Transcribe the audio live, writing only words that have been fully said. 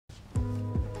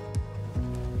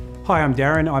Hi, I'm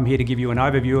Darren. I'm here to give you an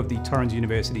overview of the Torrens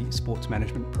University sports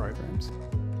management programs.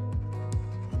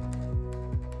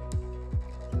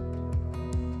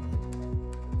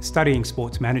 Studying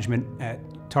sports management at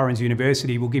Torrens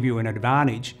University will give you an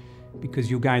advantage because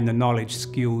you'll gain the knowledge,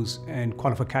 skills and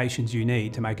qualifications you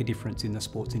need to make a difference in the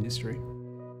sports industry.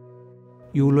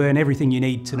 You'll learn everything you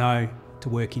need to know to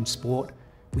work in sport.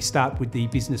 We start with the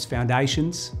business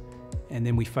foundations and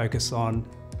then we focus on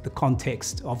the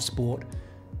context of sport,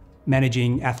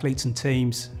 managing athletes and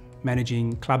teams,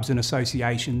 managing clubs and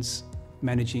associations,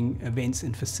 managing events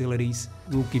and facilities.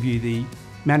 We'll give you the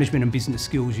management and business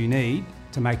skills you need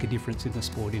to make a difference in the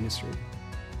sport industry.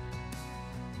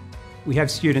 We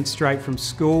have students straight from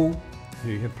school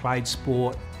who have played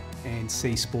sport and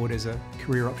see sport as a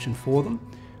career option for them.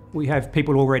 We have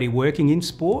people already working in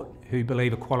sport who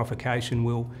believe a qualification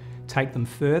will take them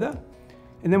further.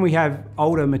 And then we have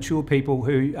older, mature people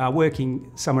who are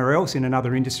working somewhere else in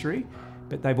another industry,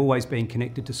 but they've always been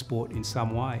connected to sport in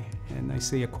some way, and they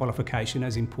see a qualification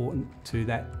as important to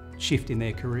that shift in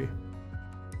their career.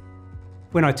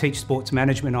 When I teach sports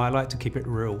management, I like to keep it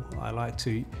real. I like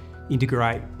to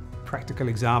integrate practical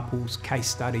examples, case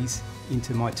studies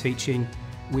into my teaching.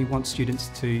 We want students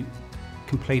to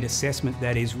complete assessment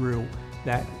that is real,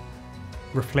 that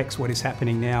reflects what is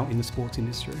happening now in the sports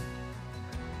industry.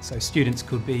 So students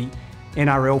could be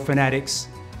NRL fanatics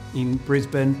in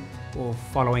Brisbane or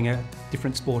following a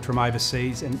different sport from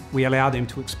overseas, and we allow them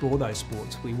to explore those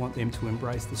sports. We want them to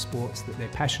embrace the sports that they're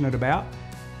passionate about.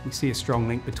 We see a strong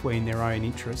link between their own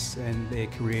interests and their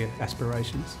career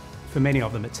aspirations. For many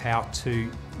of them, it's how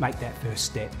to make that first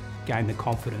step, gain the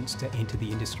confidence to enter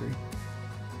the industry.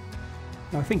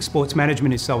 I think sports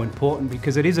management is so important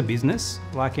because it is a business.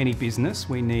 Like any business,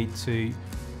 we need to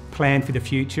plan for the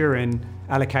future and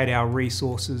allocate our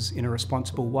resources in a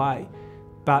responsible way.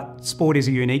 But sport is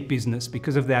a unique business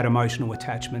because of that emotional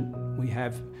attachment. We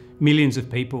have millions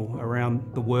of people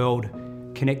around the world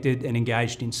connected and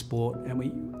engaged in sport, and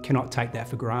we cannot take that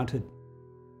for granted.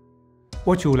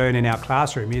 What you'll learn in our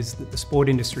classroom is that the sport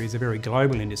industry is a very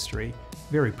global industry,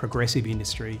 very progressive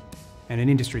industry, and an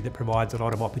industry that provides a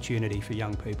lot of opportunity for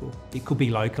young people. It could be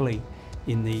locally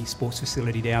in the sports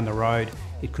facility down the road,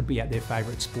 it could be at their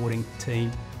favourite sporting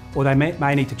team, or they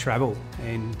may need to travel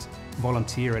and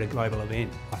volunteer at a global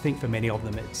event. I think for many of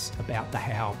them it's about the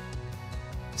how.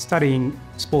 Studying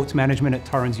sports management at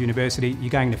Torrens University, you're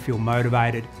going to feel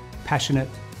motivated, passionate,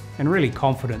 and really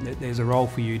confident that there's a role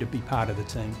for you to be part of the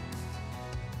team.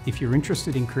 If you're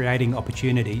interested in creating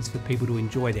opportunities for people to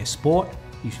enjoy their sport,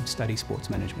 you should study sports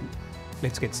management.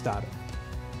 Let's get started.